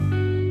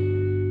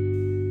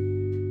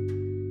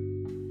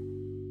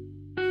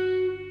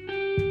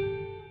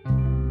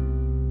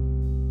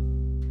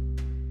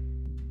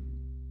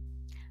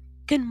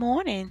Good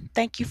morning.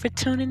 Thank you for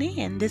tuning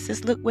in. This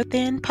is Look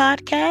Within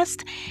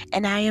podcast,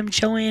 and I am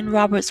Joanne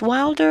Roberts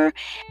Wilder,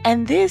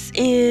 and this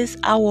is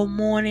our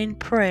morning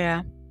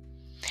prayer.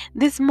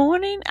 This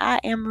morning I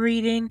am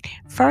reading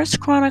First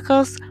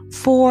Chronicles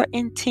 4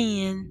 and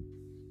 10.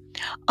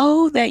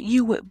 Oh, that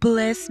you would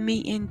bless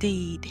me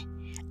indeed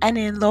and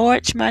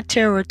enlarge my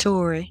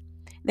territory,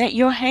 that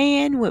your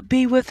hand would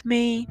be with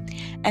me,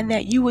 and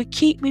that you would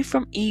keep me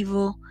from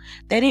evil,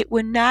 that it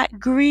would not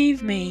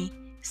grieve me.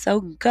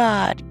 So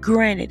God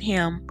granted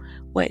him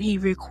what he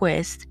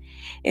requested.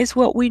 It's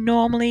what we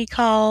normally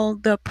call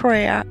the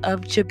prayer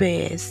of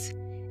Jabez.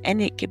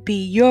 And it could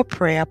be your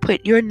prayer.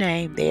 Put your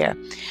name there.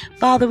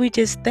 Father, we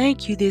just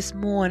thank you this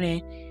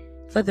morning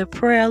for the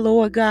prayer,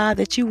 Lord God,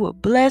 that you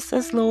would bless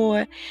us,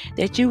 Lord,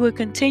 that you would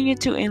continue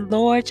to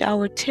enlarge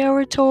our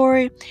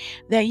territory,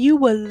 that you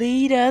will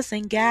lead us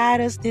and guide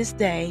us this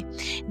day.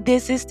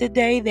 This is the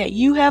day that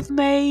you have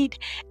made,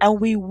 and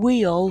we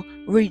will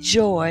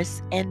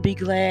rejoice and be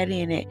glad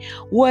in it.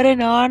 What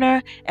an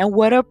honor and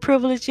what a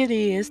privilege it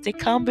is to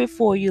come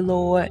before you,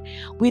 Lord.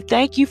 We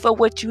thank you for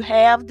what you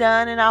have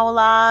done in our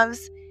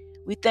lives.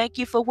 We thank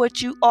you for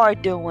what you are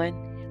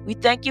doing. We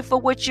thank you for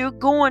what you're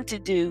going to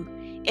do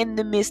in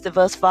the midst of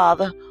us,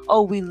 Father.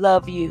 Oh, we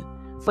love you.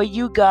 For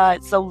you,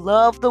 God, so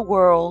loved the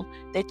world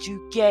that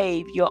you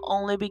gave your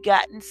only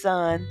begotten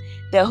Son,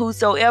 that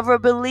whosoever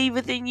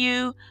believeth in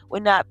you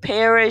will not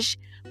perish,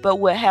 but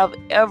will have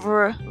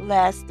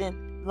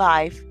everlasting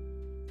life.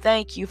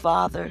 Thank you,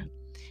 Father.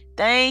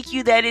 Thank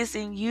you that it's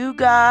in you,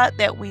 God,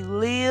 that we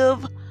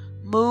live,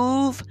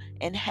 move,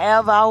 and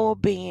have our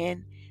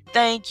being.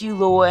 Thank you,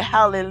 Lord.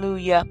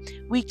 Hallelujah.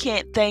 We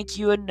can't thank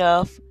you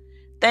enough.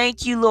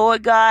 Thank you,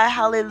 Lord God.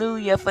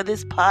 Hallelujah, for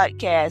this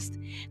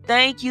podcast.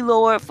 Thank you,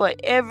 Lord, for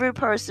every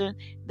person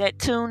that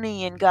tune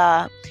in,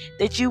 God,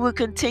 that you would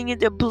continue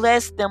to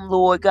bless them,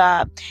 Lord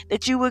God,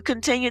 that you would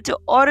continue to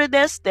order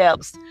their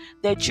steps,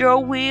 that your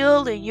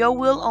will and your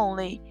will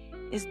only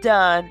is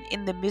done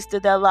in the midst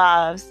of their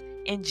lives.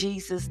 In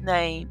Jesus'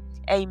 name,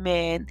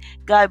 amen.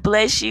 God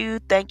bless you.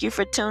 Thank you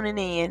for tuning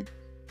in.